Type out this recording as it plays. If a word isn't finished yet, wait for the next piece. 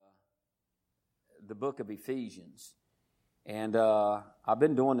the book of Ephesians. And I've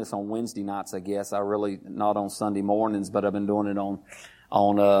been doing this on Wednesday nights, I guess. Not on Sunday mornings, but I've been doing it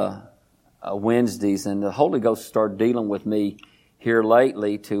on Wednesdays. And the Holy Ghost started dealing with me here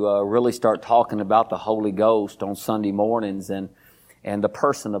lately to really start talking about the Holy Ghost on Sunday mornings and the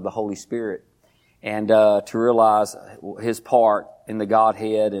person of the Holy Spirit. And to realize His part in the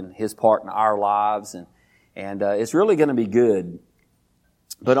Godhead and His part in our lives. And it's really going to be good.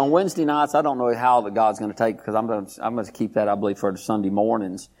 But on Wednesday nights, I don't know how that God's going to take, because I'm going to keep that, I believe, for the Sunday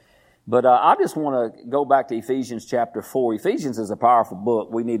mornings. But I just want to go back to Ephesians chapter 4. Ephesians is a powerful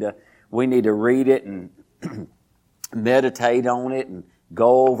book. We need to read it and meditate on it and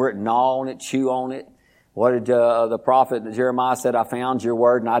go over it, gnaw on it, chew on it. What did the prophet Jeremiah said? I found your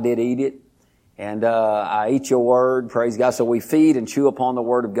word and I did eat it. And I eat your word, praise God. So we feed and chew upon the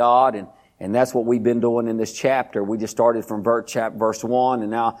word of God, and that's what we've been doing in this chapter. We just started from verse 1,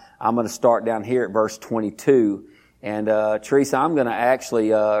 and now I'm going to start down here at verse 22. And Teresa, I'm going to actually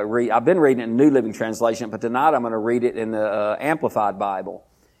read. I've been reading it in New Living Translation, but tonight I'm going to read it in the Amplified Bible.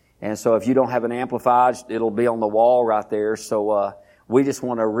 And so if you don't have an Amplified, it'll be on the wall right there. So we just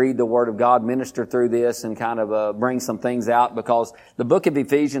want to read the Word of God, minister through this, and kind of bring some things out, because the book of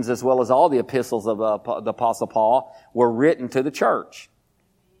Ephesians, as well as all the epistles of the Apostle Paul, were written to the church,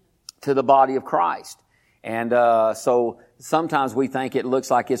 to the body of Christ. And so sometimes we think it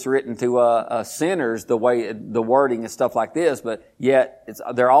looks like it's written to sinners, the way the wording and stuff like this, but yet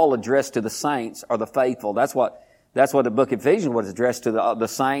they're all addressed to the saints or the faithful. That's what the book of Ephesians was addressed to, the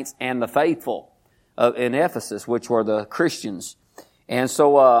saints and the faithful in Ephesus, which were the Christians. And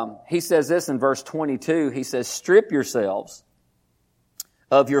so he says this in verse 22. He says, "Strip yourselves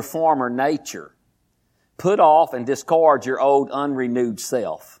of your former nature. Put off and discard your old unrenewed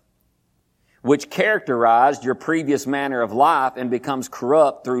self, which characterized your previous manner of life and becomes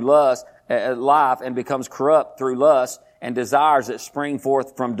corrupt through lust, and desires that spring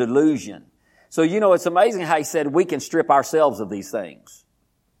forth from delusion." So, it's amazing how he said we can strip ourselves of these things.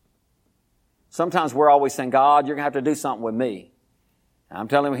 Sometimes we're always saying, God, you're going to have to do something with me. I'm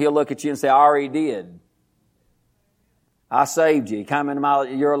telling him, He'll look at you and say, I already did. I saved you. Come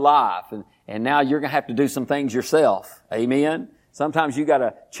into your life. And now you're going to have to do some things yourself. Amen? Sometimes you got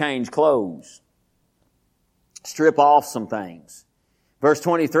to change clothes. Strip off some things. Verse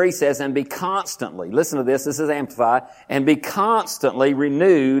 23 says, and be constantly, listen to this is Amplified, and be constantly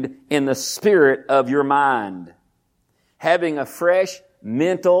renewed in the spirit of your mind, having a fresh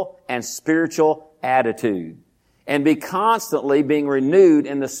mental and spiritual attitude. And be constantly being renewed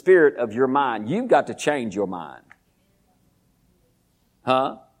in the spirit of your mind. You've got to change your mind.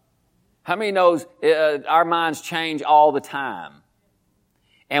 Huh? How many knows our minds change all the time?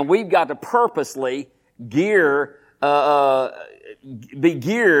 And we've got to purposely be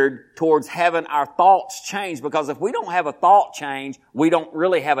geared towards having our thoughts change, because if we don't have a thought change, we don't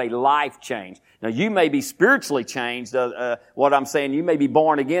really have a life change. Now, you may be spiritually changed, what I'm saying, you may be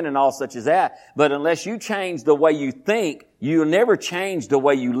born again and all such as that, but unless you change the way you think, you'll never change the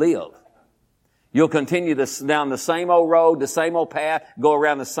way you live. You'll continue down the same old road, the same old path, go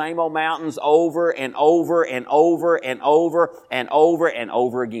around the same old mountains over and over and over and over and over and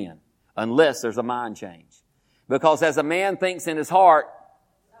over again, unless there's a mind change. Because as a man thinks in his heart,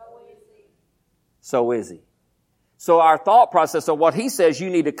 so is he. So our thought process, so what he says, you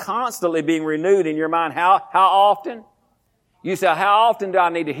need to constantly be renewed in your mind. How often? You say, how often do I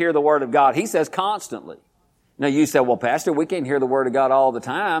need to hear the Word of God? He says constantly. Now you say, well, Pastor, we can't hear the Word of God all the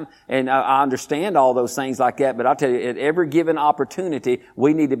time. And I understand all those things like that. But I'll tell you, at every given opportunity,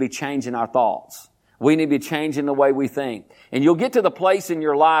 we need to be changing our thoughts. We need to be changing the way we think. And you'll get to the place in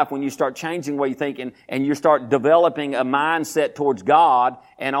your life when you start changing the way you think and you start developing a mindset towards God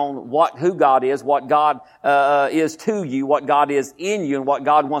and on who God is, what God is to you, what God is in you, and what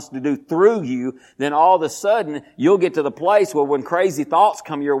God wants to do through you. Then all of a sudden, you'll get to the place where when crazy thoughts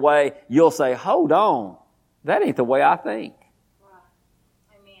come your way, you'll say, hold on, that ain't the way I think.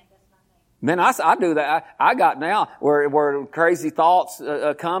 Man, I do that. I got now where crazy thoughts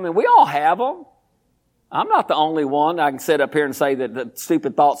come, and we all have them. I'm not the only one. I can sit up here and say that the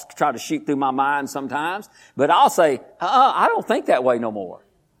stupid thoughts try to shoot through my mind sometimes. But I'll say, I don't think that way no more.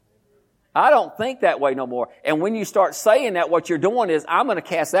 I don't think that way no more. And when you start saying that, what you're doing is, I'm going to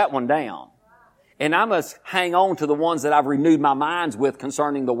cast that one down. And I must hang on to the ones that I've renewed my minds with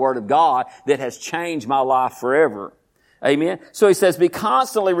concerning the Word of God that has changed my life forever. Amen. So he says, be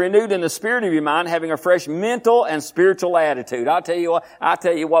constantly renewed in the spirit of your mind, having a fresh mental and spiritual attitude. I tell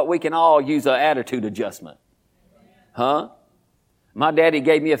you what, we can all use an attitude adjustment. Huh? My daddy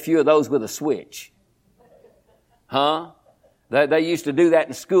gave me a few of those with a switch. Huh? They used to do that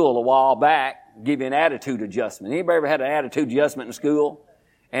in school a while back. give you an attitude adjustment. Anybody ever had an attitude adjustment in school?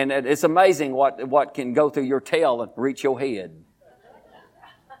 And it's amazing what can go through your tail and reach your head.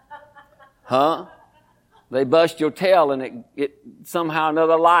 Huh? They bust your tail and it somehow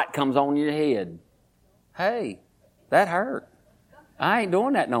another light comes on your head. Hey, that hurt. I ain't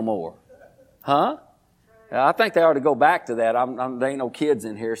doing that no more. Huh? I think they ought to go back to that. There ain't no kids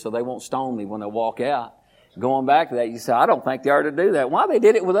in here, so they won't stone me when they walk out. Going back to that, you say, I don't think they ought to do that. Why they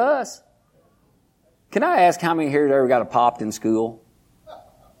did it with us? Can I ask how many here ever got a popped in school?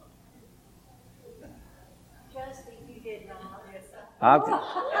 Justy, you did not.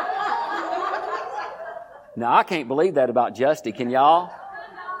 Now, I can't believe that about Justy. Can y'all?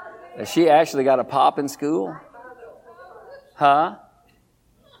 She actually got a pop in school? Huh?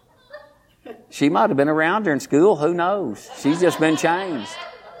 She might have been around her in school. Who knows? She's just been changed.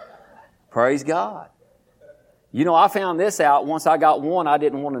 Praise God. You know, I found this out. Once I got one, I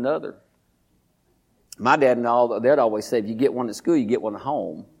didn't want another. My dad and all, they'd always say, if you get one at school, you get one at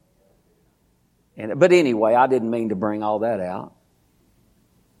home. But anyway, I didn't mean to bring all that out.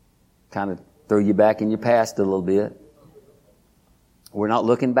 Kind of throw you back in your past a little bit. We're not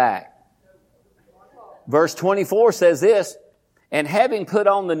looking back. Verse 24 says this, and having put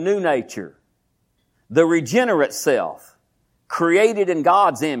on the new nature, the regenerate self, created in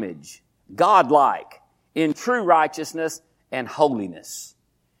God's image, God-like, in true righteousness and holiness.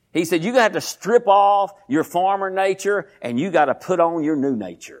 He said, you got to strip off your former nature and you got to put on your new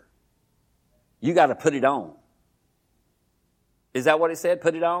nature. You got to put it on. Is that what it said?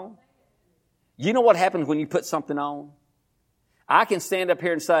 Put it on? You know what happens when you put something on? I can stand up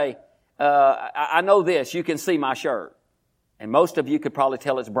here and say, I know this. You can see my shirt. And most of you could probably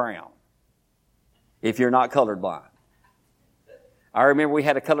tell it's brown if you're not colorblind. I remember we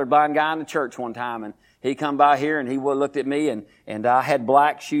had a colorblind guy in the church one time, and he come by here and he looked at me, and I had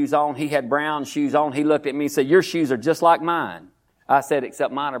black shoes on. He had brown shoes on. He looked at me and said, your shoes are just like mine. I said,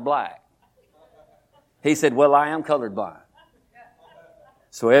 except mine are black. He said, well, I am colorblind.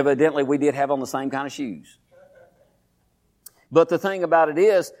 So evidently we did have on the same kind of shoes. But the thing about it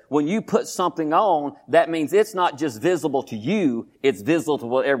is, when you put something on, that means it's not just visible to you, it's visible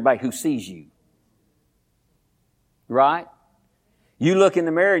to everybody who sees you. Right? You look in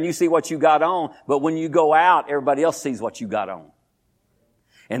the mirror and you see what you got on, but when you go out, everybody else sees what you got on.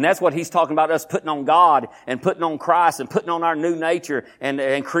 And that's what he's talking about, us putting on God and putting on Christ and putting on our new nature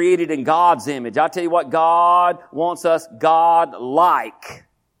and created in God's image. I tell you what, God wants us God-like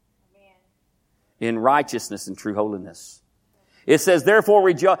in righteousness and true holiness. It says, therefore,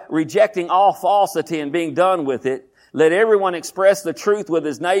 rejecting all falsity and being done with it, let everyone express the truth with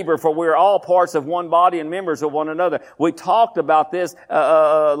his neighbor, for we are all parts of one body and members of one another. We talked about this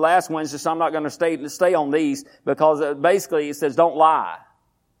last Wednesday, so I'm not going to stay on these, because basically it says don't lie.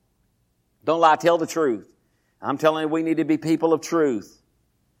 Don't lie, tell the truth. I'm telling you, we need to be people of truth.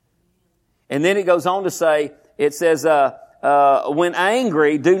 And then it goes on to say, it says, when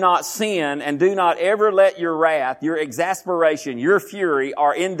angry, do not sin, and do not ever let your wrath, your exasperation, your fury,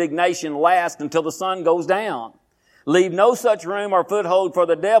 or indignation last until the sun goes down. Leave no such room or foothold for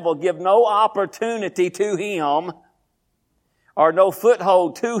the devil. Give no opportunity to him, or no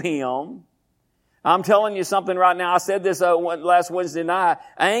foothold to him. I'm telling you something right now. I said this last Wednesday night.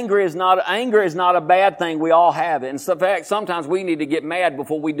 Anger is not a bad thing. We all have it. In fact, sometimes we need to get mad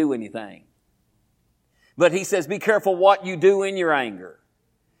before we do anything. But he says, be careful what you do in your anger.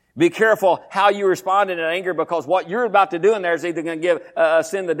 Be careful how you respond in anger, because what you're about to do in there is either going to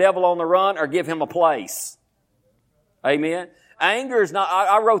send the devil on the run or give him a place. Amen. Anger is not,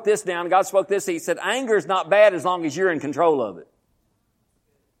 I wrote this down. God spoke this. He said, anger is not bad as long as you're in control of it.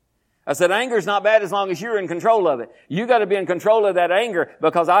 I said, anger is not bad as long as you're in control of it. You got to be in control of that anger,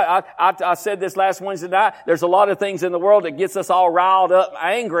 because I said this last Wednesday night. There's a lot of things in the world that gets us all riled up,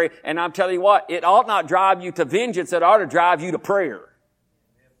 angry, and I'm telling you what, it ought not drive you to vengeance. It ought to drive you to prayer.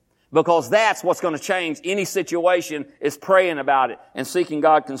 Because that's what's going to change any situation, is praying about it and seeking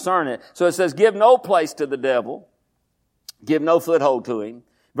God concerning it. So it says, give no place to the devil. Give no foothold to him.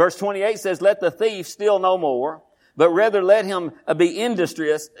 Verse 28 says, let the thief steal no more, but rather let him be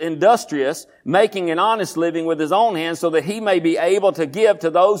industrious, making an honest living with his own hands, so that he may be able to give to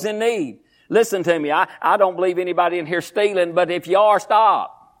those in need. Listen to me. I don't believe anybody in here stealing, but if you are,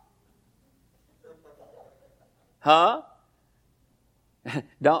 stop. Huh? I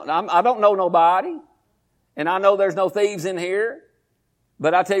don't know nobody, and I know there's no thieves in here,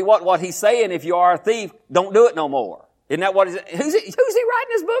 but I tell you what he's saying, if you are a thief, don't do it no more. Isn't that what who's he writing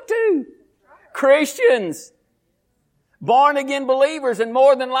this book to? Christians. Born again believers, and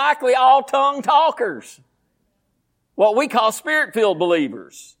more than likely all tongue talkers. What we call spirit-filled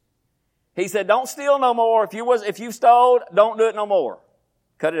believers. He said, don't steal no more. If you stole, don't do it no more.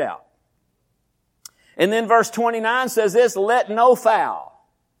 Cut it out. And then verse 29 says this, let no foul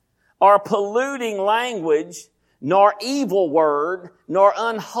or polluting language, nor evil word, nor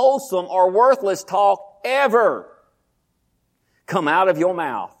unwholesome or worthless talk ever come out of your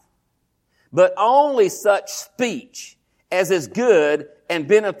mouth, but only such speech as is good and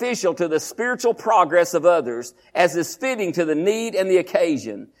beneficial to the spiritual progress of others, as is fitting to the need and the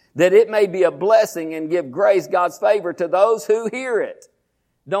occasion, that it may be a blessing and give grace, God's favor to those who hear it.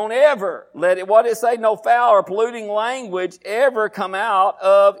 Don't ever let it, what it say, no foul or polluting language ever come out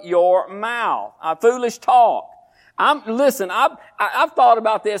of your mouth. Foolish talk. I've thought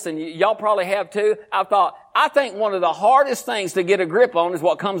about this, and y'all probably have too. I think one of the hardest things to get a grip on is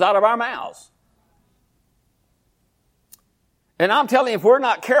what comes out of our mouths. And I'm telling you, if we're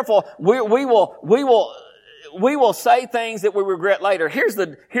not careful, we will say things that we regret later. Here's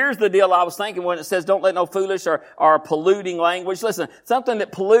the deal I was thinking when it says don't let no foolish or polluting language. Listen, something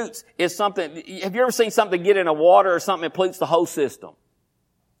that pollutes is something, have you ever seen something get in a water or something that pollutes the whole system?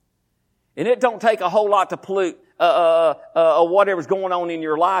 And it don't take a whole lot to pollute whatever's going on in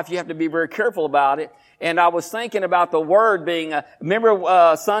your life. You have to be very careful about it. And I was thinking about the word being,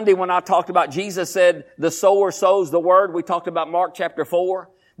 remember Sunday when I talked about Jesus said the sower sows the word? We talked about Mark chapter 4.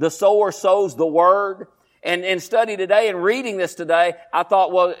 The sower sows the word. And in study today and reading this today, I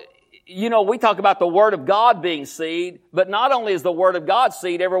thought, well, we talk about the word of God being seed, but not only is the word of God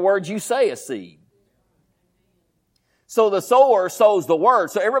seed, every word you say is seed. So the sower sows the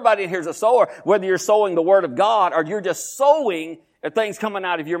word. So everybody in here is a sower, whether you're sowing the word of God or you're just sowing things coming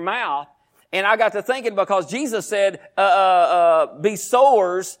out of your mouth. And I got to thinking because Jesus said, be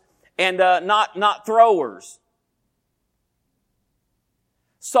sowers and not throwers.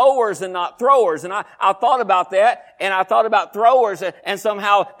 Sowers and not throwers. And I thought about that, and I thought about throwers, and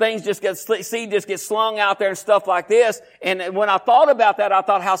somehow seed just gets slung out there and stuff like this. And when I thought about that, I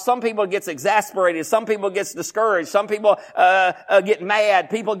thought how some people gets exasperated, some people gets discouraged, some people get mad,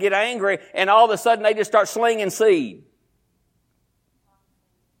 people get angry, and all of a sudden they just start slinging seed.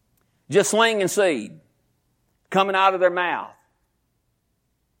 Just slinging seed coming out of their mouth.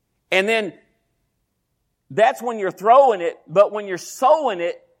 And then that's when you're throwing it, but when you're sowing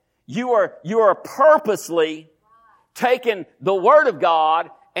it, you are purposely taking the Word of God,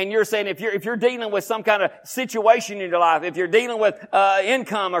 and you're saying if you're dealing with some kind of situation in your life, if you're dealing with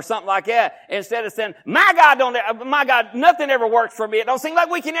income or something like that, instead of saying, my God, nothing ever works for me. It don't seem like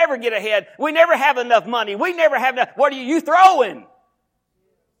we can ever get ahead. We never have enough money. We never have enough. What are you throwing?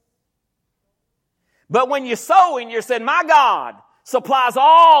 But when you're sowing, you're saying, my God supplies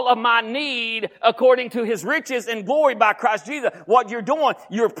all of my need according to His riches and glory by Christ Jesus. What you're doing,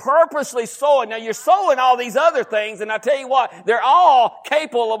 you're purposely sowing. Now you're sowing all these other things, and I tell you what, they're all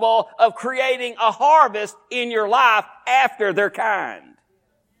capable of creating a harvest in your life after their kind.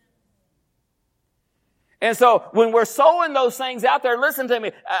 And so when we're sowing those things out there, listen to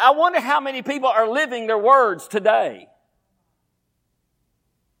me, I wonder how many people are living their words today.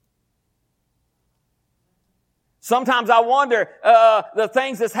 Sometimes I wonder the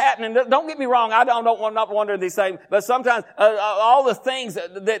things that's happening. Don't get me wrong, I'm not wondering these things, but sometimes all the things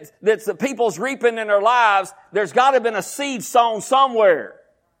that the people's reaping in their lives, there's got to have been a seed sown somewhere.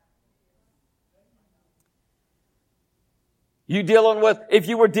 If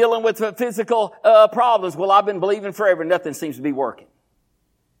you were dealing with physical problems, well, I've been believing forever, nothing seems to be working.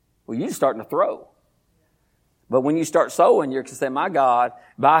 Well, you're starting to throw. But when you start sowing, you're going to say, my God,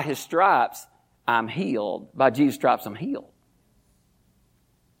 by His stripes, I'm healed. By Jesus' stripes, I'm healed.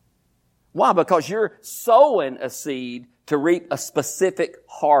 Why? Because you're sowing a seed to reap a specific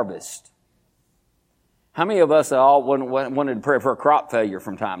harvest. How many of us all wanted to pray for a crop failure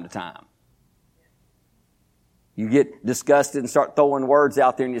from time to time? You get disgusted and start throwing words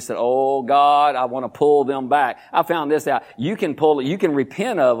out there and you say, oh God, I want to pull them back. I found this out. You can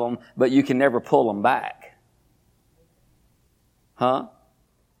repent of them, but you can never pull them back. Huh?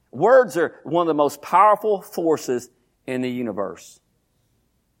 Words are one of the most powerful forces in the universe.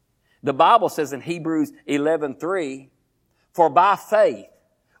 The Bible says in Hebrews 11:3, for by faith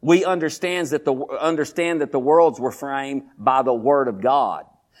we understand that the worlds were framed by the Word of God,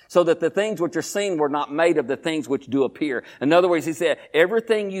 so that the things which are seen were not made of the things which do appear. In other words, he said,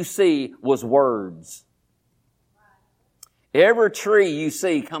 everything you see was words. Every tree you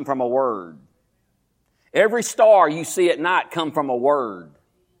see come from a word. Every star you see at night come from a word.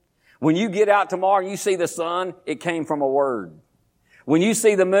 When you get out tomorrow and you see the sun, it came from a word. When you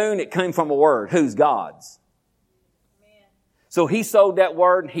see the moon, it came from a word. Who's? God's. Amen. So He sowed that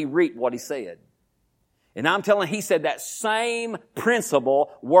word and He reaped what He said. And I'm telling you, he said that same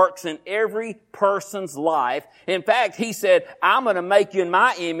principle works in every person's life. In fact, he said, I'm going to make you in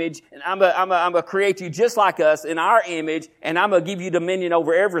my image, and I'm going to create you just like us in our image, and I'm going to give you dominion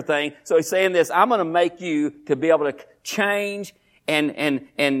over everything. So he's saying this, I'm going to make you to be able to change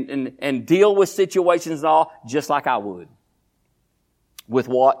and deal with situations and all just like I would with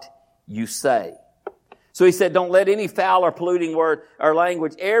what you say. So he said, don't let any foul or polluting word or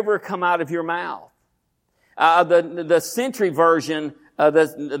language ever come out of your mouth. The Century version,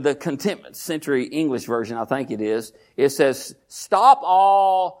 the Contemporary Century English version, I think it is, it says, stop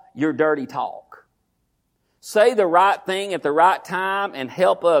all your dirty talk. Say the right thing at the right time and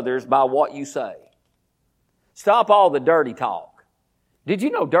help others by what you say. Stop all the dirty talk. Did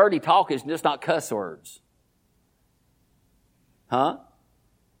you know dirty talk is just not cuss words? Huh?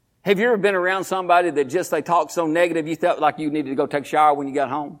 Have you ever been around somebody that just they talk so negative you felt like you needed to go take a shower when you got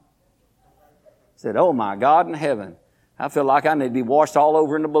home? Said, oh my God in heaven, I feel like I need to be washed all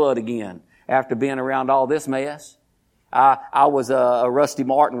over in the blood again after being around all this mess. Rusty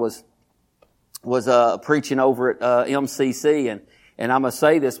Martin was preaching over at MCC, and I'm going to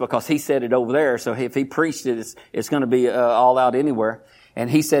say this because he said it over there. So if he preached it, it's going to be all out anywhere. And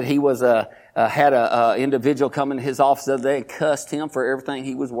he said he was had a individual come into his office the other day and cussed him for everything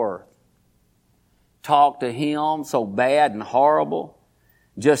he was worth. Talked to him so bad and horrible.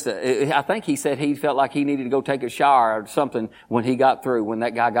 I think he said he felt like he needed to go take a shower or something when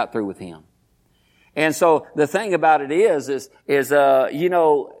that guy got through with him. And so the thing about it is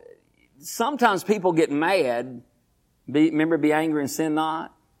sometimes people get mad. Remember, be angry and sin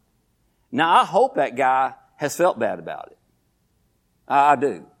not? Now, I hope that guy has felt bad about it. I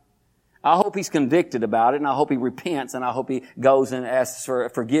do. I hope he's convicted about it, and I hope he repents, and I hope he goes and asks for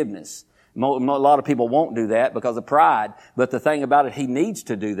forgiveness. A lot of people won't do that because of pride, but the thing about it, he needs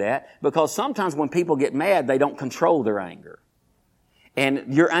to do that because sometimes when people get mad, they don't control their anger.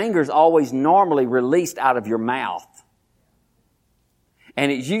 And your anger is always normally released out of your mouth.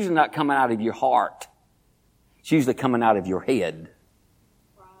 And it's usually not coming out of your heart. It's usually coming out of your head.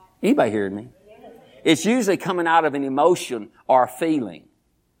 Anybody hearing me? It's usually coming out of an emotion or a feeling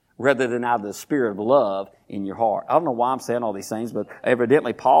rather than out of the spirit of love in your heart. I don't know why I'm saying all these things, but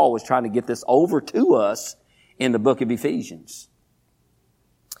evidently Paul was trying to get this over to us in the book of Ephesians.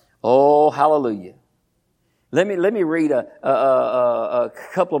 Oh, hallelujah. Let me read a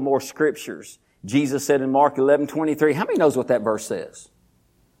couple of more scriptures. Jesus said in Mark 11:23, how many knows what that verse says?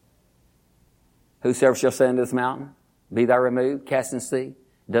 Whosoever shall say unto this mountain, be thou removed, cast in the sea,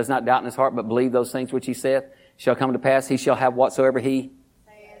 does not doubt in his heart, but believe those things which he saith shall come to pass. He shall have whatsoever he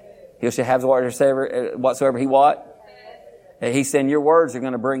shall have whatsoever he what? He's saying your words are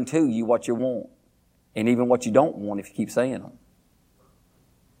going to bring to you what you want. And even what you don't want if you keep saying them.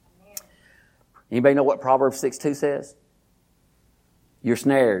 Anybody know what Proverbs 6:2 says? You're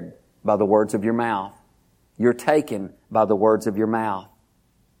snared by the words of your mouth. You're taken by the words of your mouth.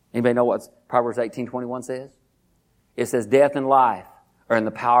 Anybody know what Proverbs 18:21 says? It says, death and life are in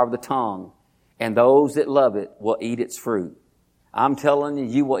the power of the tongue, and those that love it will eat its fruit. I'm telling you,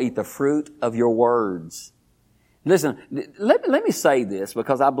 you will eat the fruit of your words. Listen, let me say this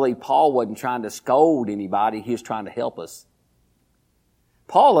because I believe Paul wasn't trying to scold anybody. He was trying to help us.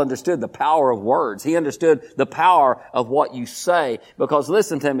 Paul understood the power of words. He understood the power of what you say. Because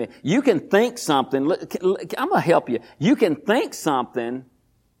listen to me, you can think something. I'm going to help you. You can think something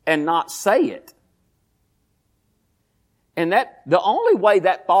and not say it. And the only way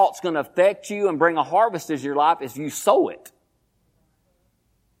that thought's going to affect you and bring a harvest into your life is if you sow it.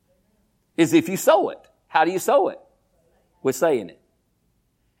 Is if you sow it. How do you sow it? With saying it.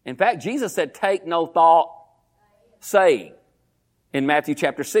 In fact, Jesus said, take no thought saying. In Matthew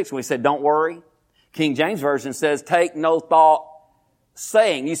chapter 6, when he said, don't worry. King James Version says, take no thought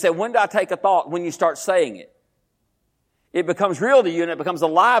saying. You said, when do I take a thought? When you start saying it. It becomes real to you and it becomes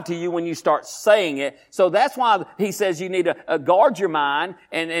alive to you when you start saying it. So that's why he says you need to guard your mind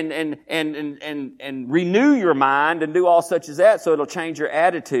and renew your mind and do all such as that so it'll change your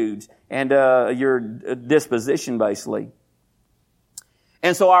attitudes and your disposition basically.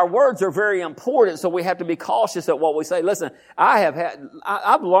 And so our words are very important, so we have to be cautious at what we say. Listen,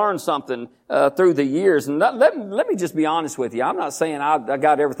 I've learned something through the years, and let me just be honest with you. I'm not saying I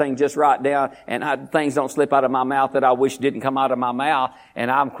got everything just right down, and things don't slip out of my mouth that I wish didn't come out of my mouth,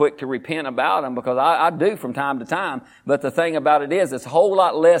 and I'm quick to repent about them, because I do from time to time. But the thing about it is, it's a whole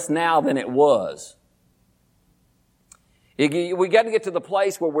lot less now than it was. We got to get to the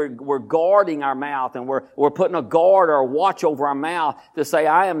place where we're guarding our mouth, and we're putting a guard or a watch over our mouth to say,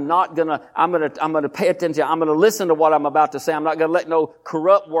 I'm gonna pay attention. I'm gonna listen to what I'm about to say. I'm not gonna let no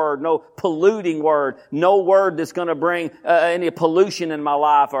corrupt word, no polluting word, no word that's gonna bring any pollution in my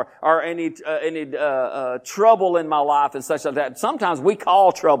life or any trouble in my life and such like that. Sometimes we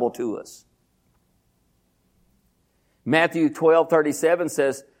call trouble to us. Matthew 12:37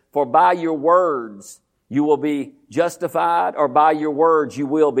 says, for by your words you will be justified, or by your words you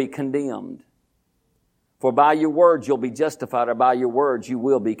will be condemned. For by your words you'll be justified, or by your words you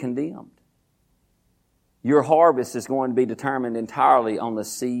will be condemned. Your harvest is going to be determined entirely on the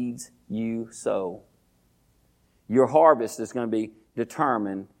seeds you sow. Your harvest is going to be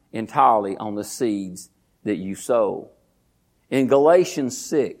determined entirely on the seeds that you sow. In Galatians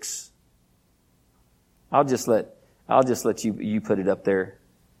 6, I'll just let you put it up there,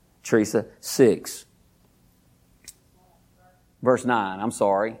 Teresa. 6. Verse 9, I'm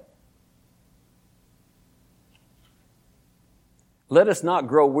sorry. Let us not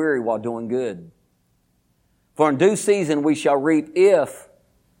grow weary while doing good. For in due season we shall reap if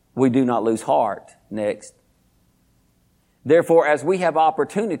we do not lose heart. Next. Therefore, as we have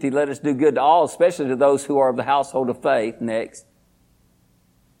opportunity, let us do good to all, especially to those who are of the household of faith. Next.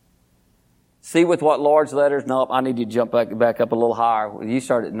 See with what large letters? Nope, I need you to jump back up a little higher. You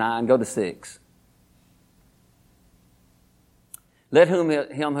start at 9, go to 6. Let him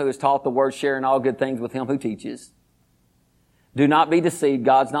who is taught the word share in all good things with him who teaches. Do not be deceived,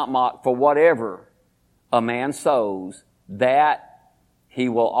 God's not mocked, for whatever a man sows, that he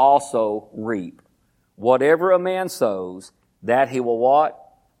will also reap. Whatever a man sows, that he will what?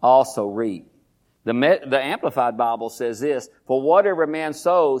 Also reap. The Amplified Bible says this, for whatever a man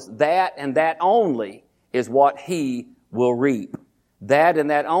sows, that and that only is what he will reap. That and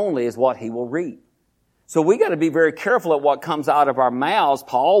that only is what he will reap. So we got to be very careful at what comes out of our mouths.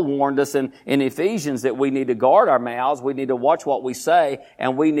 Paul warned us in Ephesians that we need to guard our mouths. We need to watch what we say,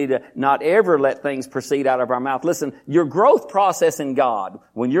 and we need to not ever let things proceed out of our mouth. Listen, your growth process in God,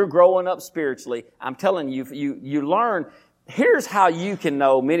 when you're growing up spiritually, I'm telling you, you learn. Here's how you can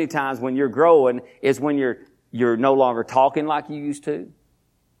know many times when you're growing is when you're no longer talking like you used to.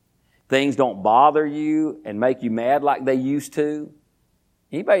 Things don't bother you and make you mad like they used to.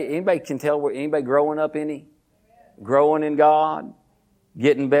 Anybody can tell where anybody growing up any? Growing in God?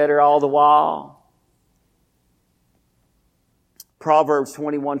 Getting better all the while? Proverbs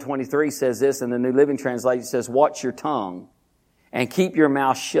 21:23 says this in the New Living Translation. It says, watch your tongue and keep your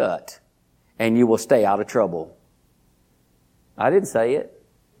mouth shut, and you will stay out of trouble. I didn't say it.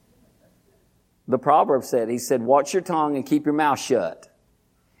 The proverb said, he said, watch your tongue and keep your mouth shut,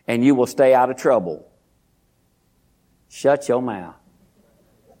 and you will stay out of trouble. Shut your mouth.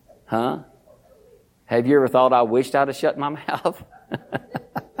 Huh? Have you ever thought, I wished I'd have shut my mouth?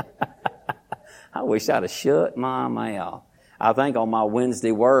 I wish I'd have shut my mouth. I think on my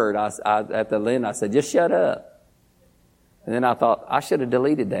Wednesday word, I at the end, I said, just shut up. And then I thought, I should have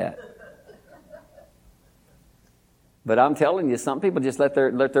deleted that. But I'm telling you, some people just let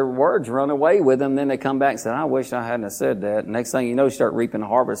their words run away with them. Then they come back and say, I wish I hadn't have said that. Next thing you know, you start reaping the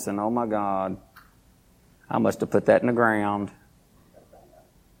harvest and, oh my God, I must have put that in the ground.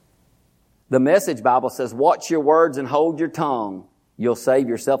 The Message Bible says, watch your words and hold your tongue. You'll save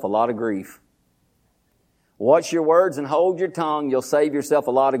yourself a lot of grief. Watch your words and hold your tongue. You'll save yourself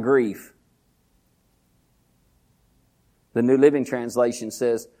a lot of grief. The New Living Translation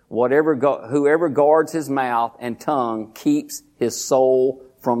says, whoever guards his mouth and tongue keeps his soul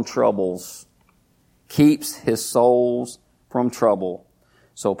from troubles. Keeps his souls from trouble.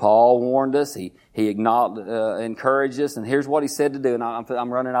 So Paul warned us. He encouraged us. And here's what he said to do. And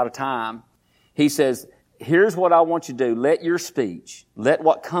I'm running out of time. He says, here's what I want you to do. Let your speech, let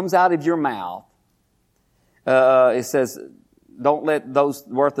what comes out of your mouth, it says, don't let those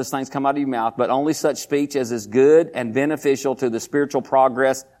worthless things come out of your mouth, but only such speech as is good and beneficial to the spiritual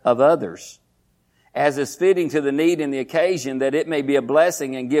progress of others, as is fitting to the need and the occasion, that it may be a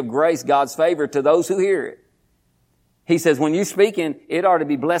blessing and give grace, God's favor to those who hear it. He says, when you're speaking, it ought to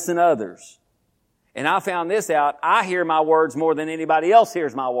be blessing others. And I found this out. I hear my words more than anybody else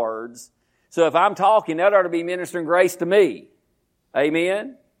hears my words. So if I'm talking, that ought to be ministering grace to me.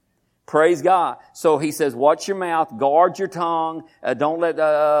 Amen? Praise God. So he says, watch your mouth, guard your tongue, don't let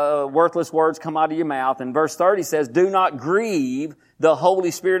worthless words come out of your mouth. And verse 30 says, do not grieve the Holy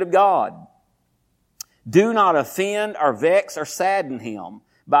Spirit of God. Do not offend or vex or sadden Him,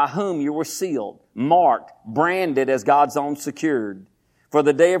 by whom you were sealed, marked, branded as God's own secured. for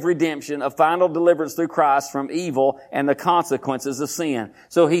the day of redemption, of final deliverance through Christ from evil and the consequences of sin.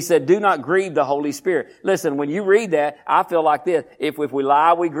 So he said, do not grieve the Holy Spirit. Listen, when you read that, I feel like this. If we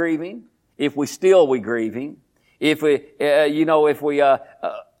lie, we grieve Him. If we steal, we grieve Him. If we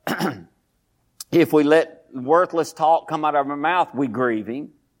let worthless talk come out of our mouth, we grieve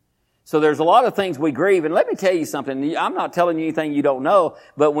Him. So there's a lot of things we grieve. And let me tell you something. I'm not telling you anything you don't know,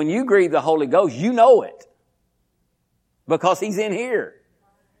 but when you grieve the Holy Ghost, you know it. Because He's in here.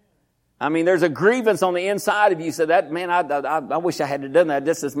 I mean, there's a grievance on the inside of you. So that, man, I wish I had done that.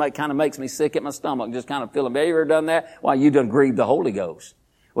 This kind of makes me sick at my stomach. Just kind of feeling, have you ever done that? Well, you done grieved the Holy Ghost.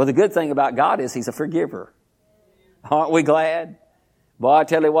 Well, the good thing about God is He's a forgiver. Aren't we glad? Boy, I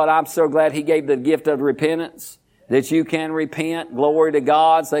tell you what, I'm so glad He gave the gift of repentance. That you can repent. Glory to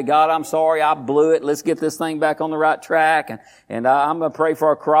God. Say, God, I'm sorry. I blew it. Let's get this thing back on the right track. And I'm going to pray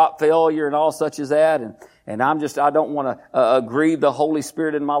for a crop failure and all such as that. And I don't want to grieve the Holy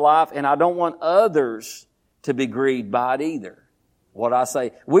Spirit in my life. And I don't want others to be grieved by it either. What I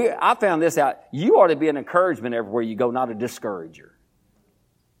say. I found this out. You ought to be an encouragement everywhere you go, not a discourager.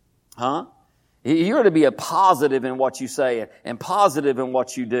 Huh? You ought to be a positive in what you say and positive in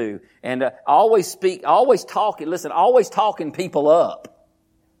what you do. And always talking people up.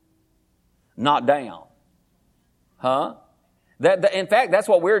 Not down. Huh? In fact, that's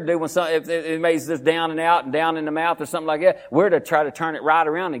what we're doing. If it makes this down and out and down in the mouth or something like that, we're to try to turn it right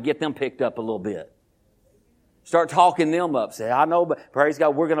around and get them picked up a little bit. Start talking them up. Say, I know, but praise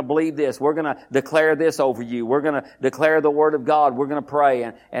God, we're going to believe this. We're going to declare this over you. We're going to declare the Word of God. We're going to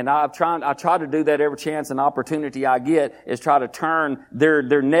pray. And I try to do that every chance and opportunity I get, is try to turn their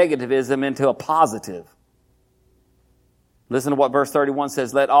negativism into a positive. Listen to what verse 31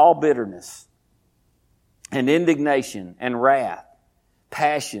 says. Let all bitterness and indignation and wrath,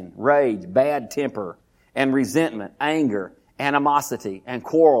 passion, rage, bad temper, and resentment, anger, animosity and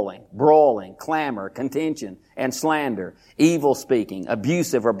quarreling, brawling, clamor, contention, and slander, evil speaking,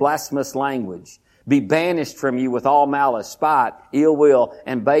 abusive or blasphemous language, be banished from you with all malice, spite, ill will,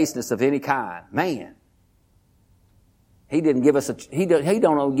 and baseness of any kind. Man, He didn't give us He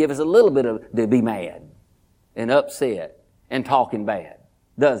don't give us a little bit of to be mad and upset and talking bad,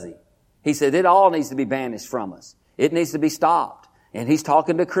 does He? He said it all needs to be banished from us. It needs to be stopped. And He's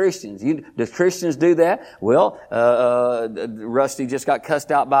talking to Christians. Does Christians do that? Well, Rusty just got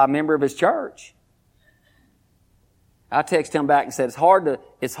cussed out by a member of his church. I texted him back and said, it's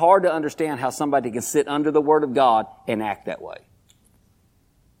hard to understand how somebody can sit under the Word of God and act that way.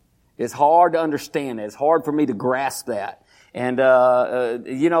 It's hard to understand it. It's hard for me to grasp that. And,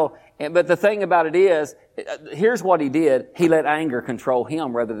 but the thing about it is, here's what he did. He let anger control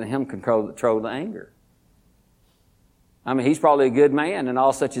him rather than him control the anger. I mean, he's probably a good man and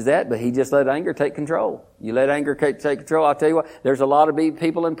all such as that, but he just let anger take control. You let anger take control, I'll tell you what, there's a lot of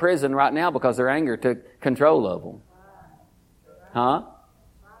people in prison right now because their anger took control of them. Huh?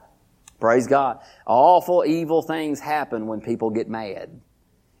 Praise God. Awful, evil things happen when people get mad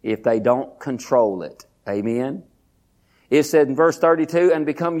if they don't control it. Amen? It said in verse 32, and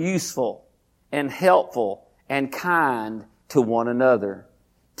become useful and helpful and kind to one another,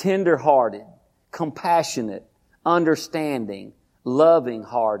 tender-hearted, compassionate, understanding,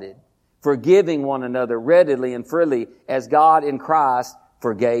 loving-hearted, forgiving one another readily and freely as God in Christ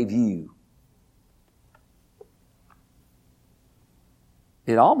forgave you.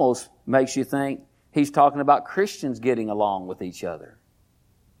 It almost makes you think he's talking about Christians getting along with each other.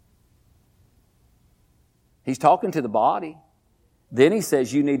 He's talking to the body. Then he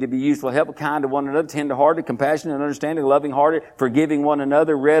says you need to be useful, helpful, kind to one another, tender-hearted, compassionate, understanding, loving-hearted, forgiving one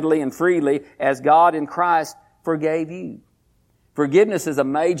another readily and freely as God in Christ forgave you. Forgiveness is a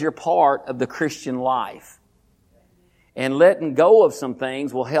major part of the Christian life. And letting go of some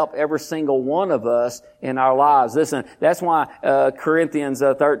things will help every single one of us in our lives. Listen, that's why Corinthians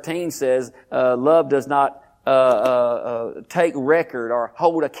 13 says love does not take record or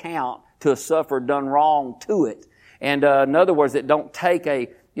hold account to a suffer done wrong to it. And in other words, it don't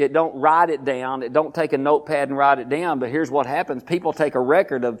write it down. It don't take a notepad and write it down. But here's what happens. People take a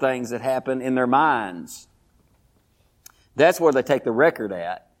record of things that happen in their minds. That's where they take the record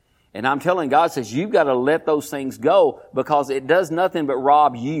at. And I'm telling God says you've got to let those things go because it does nothing but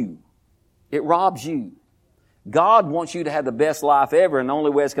rob you. It robs you. God wants you to have the best life ever, and the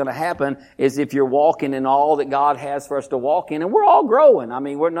only way it's going to happen is if you're walking in all that God has for us to walk in. And we're all growing. I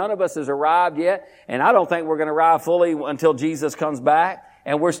mean, none of us has arrived yet, and I don't think we're going to arrive fully until Jesus comes back.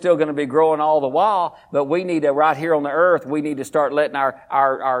 And we're still going to be growing all the while, but we need to, right here on the earth, we need to start letting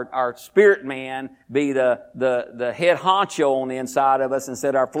our spirit man be the head honcho on the inside of us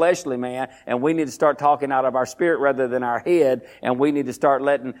instead of our fleshly man. And we need to start talking out of our spirit rather than our head. And we need to start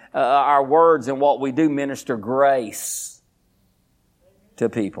letting our words and what we do minister grace to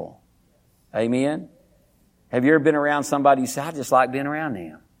people. Amen? Have you ever been around somebody you say, I just like being around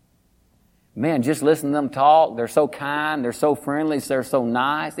them? Man, just listen to them talk. They're so kind. They're so friendly. They're so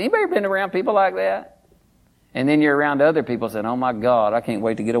nice. Anybody ever been around people like that? And then you're around other people saying, oh my God, I can't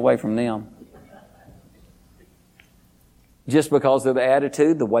wait to get away from them. Just because of the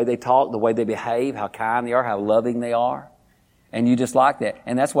attitude, the way they talk, the way they behave, how kind they are, how loving they are. And you just like that.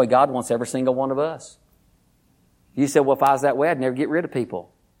 And that's the way God wants every single one of us. You said, well, if I was that way, I'd never get rid of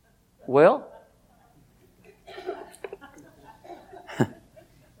people. Well,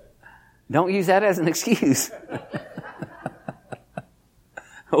 don't use that as an excuse.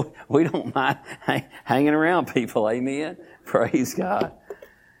 We don't mind hanging around people. Amen. Praise God.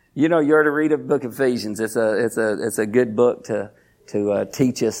 You know, you're to read a book of Ephesians. It's a good book to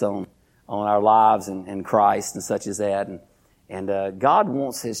teach us on our lives and Christ and such as that. And God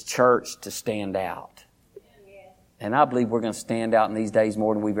wants His church to stand out. And I believe we're going to stand out in these days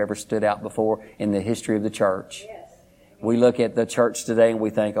more than we've ever stood out before in the history of the church. We look at the church today and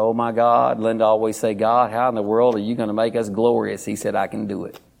we think, oh my God, Linda always say, God, how in the world are you going to make us glorious? He said, I can do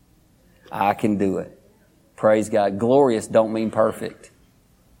it. I can do it. Praise God. Glorious don't mean perfect.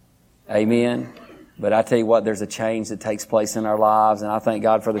 Amen. But I tell you what, there's a change that takes place in our lives, and I thank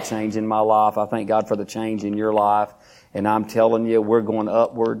God for the change in my life. I thank God for the change in your life. And I'm telling you, we're going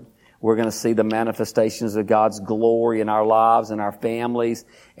upward. We're going to see the manifestations of God's glory in our lives and our families.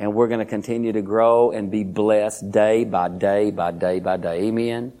 And we're going to continue to grow and be blessed day by day by day by day.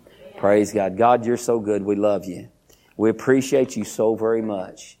 Amen. Praise God. God, you're so good. We love you. We appreciate you so very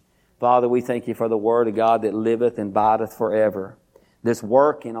much. Father, we thank you for the Word of God that liveth and abideth forever. This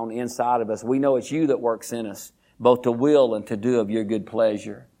working on the inside of us. We know it's you that works in us, both to will and to do of your good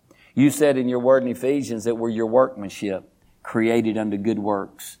pleasure. You said in your Word in Ephesians that we're your workmanship, created unto good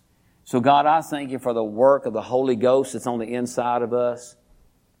works. So God, I thank you for the work of the Holy Ghost that's on the inside of us,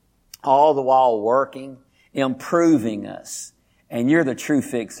 all the while working, improving us. And you're the true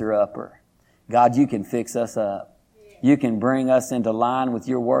fixer-upper. God, you can fix us up. You can bring us into line with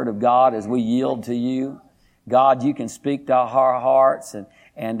your Word of God as we yield to you. God, you can speak to our hearts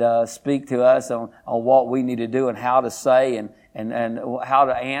and speak to us on what we need to do and how to say and how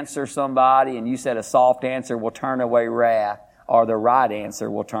to answer somebody. And you said a soft answer will turn away wrath, or the right answer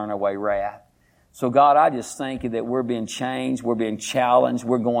will turn away wrath. So God, I just thank you that we're being changed, we're being challenged,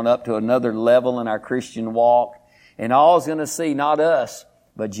 we're going up to another level in our Christian walk. And all's going to see, not us,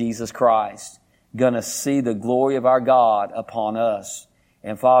 but Jesus Christ, going to see the glory of our God upon us.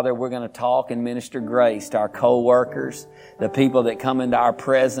 And Father, we're going to talk and minister grace to our co-workers, the people that come into our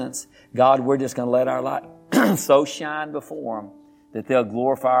presence. God, we're just going to let our light so shine before them that they'll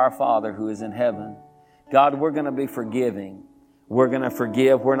glorify our Father who is in heaven. God, we're going to be forgiving. We're going to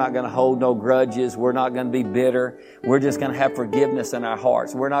forgive. We're not going to hold no grudges. We're not going to be bitter. We're just going to have forgiveness in our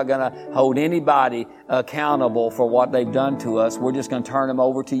hearts. We're not going to hold anybody accountable for what they've done to us. We're just going to turn them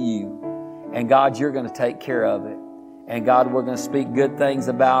over to you. And God, you're going to take care of it. And God, we're going to speak good things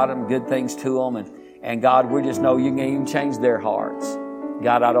about them, good things to them. And God, we just know you can even change their hearts.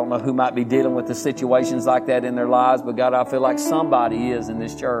 God, I don't know who might be dealing with the situations like that in their lives, but God, I feel like somebody is in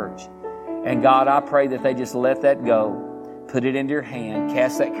this church. And God, I pray that they just let that go. Put it into your hand.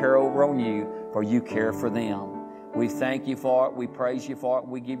 Cast that care over on you, for you care for them. We thank you for it. We praise you for it.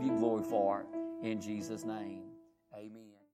 We give you glory for it. In Jesus' name, amen.